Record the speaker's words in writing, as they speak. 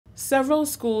Several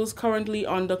schools currently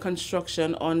under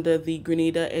construction under the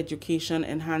Grenada Education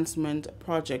Enhancement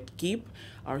Project GEEP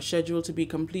are scheduled to be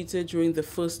completed during the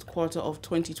first quarter of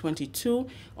 2022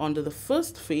 under the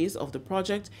first phase of the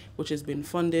project, which has been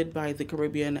funded by the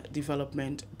Caribbean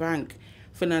Development Bank.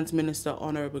 Finance Minister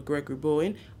Honorable Gregory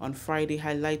Bowen on Friday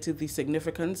highlighted the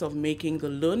significance of making the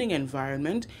learning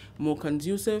environment more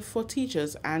conducive for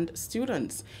teachers and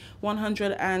students.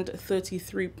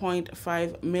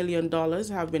 $133.5 million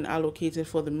have been allocated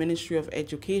for the Ministry of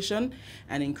Education,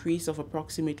 an increase of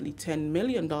approximately $10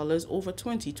 million over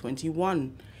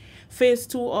 2021. Phase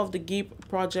 2 of the GEEP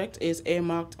project is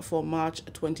earmarked for March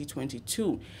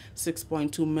 2022.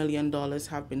 $6.2 million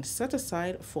have been set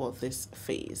aside for this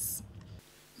phase.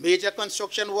 Major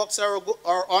construction works are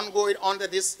ongoing under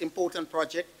this important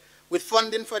project with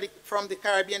funding from the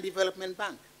Caribbean Development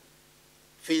Bank.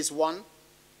 Phase 1,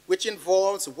 which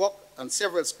involves work on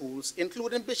several schools,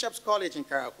 including Bishop's College in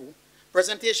Caracou,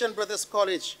 Presentation Brothers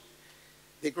College,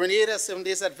 the Grenada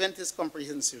Seventh-day Adventist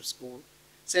Comprehensive School,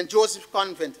 St. Joseph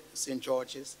Convent, St.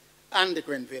 George's, and the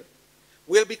Grenville,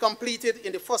 will be completed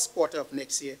in the first quarter of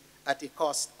next year at a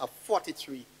cost of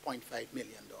 $43.5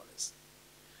 million.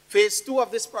 Phase 2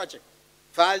 of this project,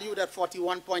 valued at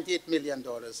 $41.8 million,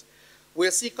 will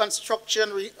see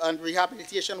construction and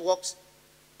rehabilitation works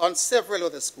on several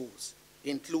other schools,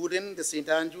 including the St.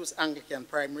 Andrew's Anglican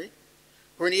Primary,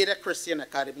 Grenada Christian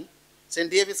Academy, St.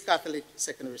 David's Catholic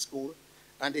Secondary School,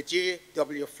 and the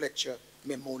J.W. Fletcher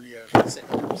Memorial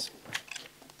Secondary School.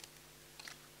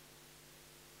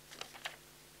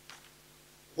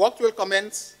 Work will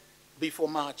commence before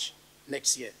March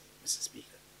next year, Mr. Speaker.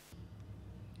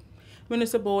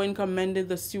 Minister Bowen commended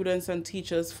the students and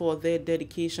teachers for their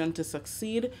dedication to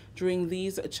succeed during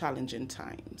these challenging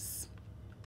times.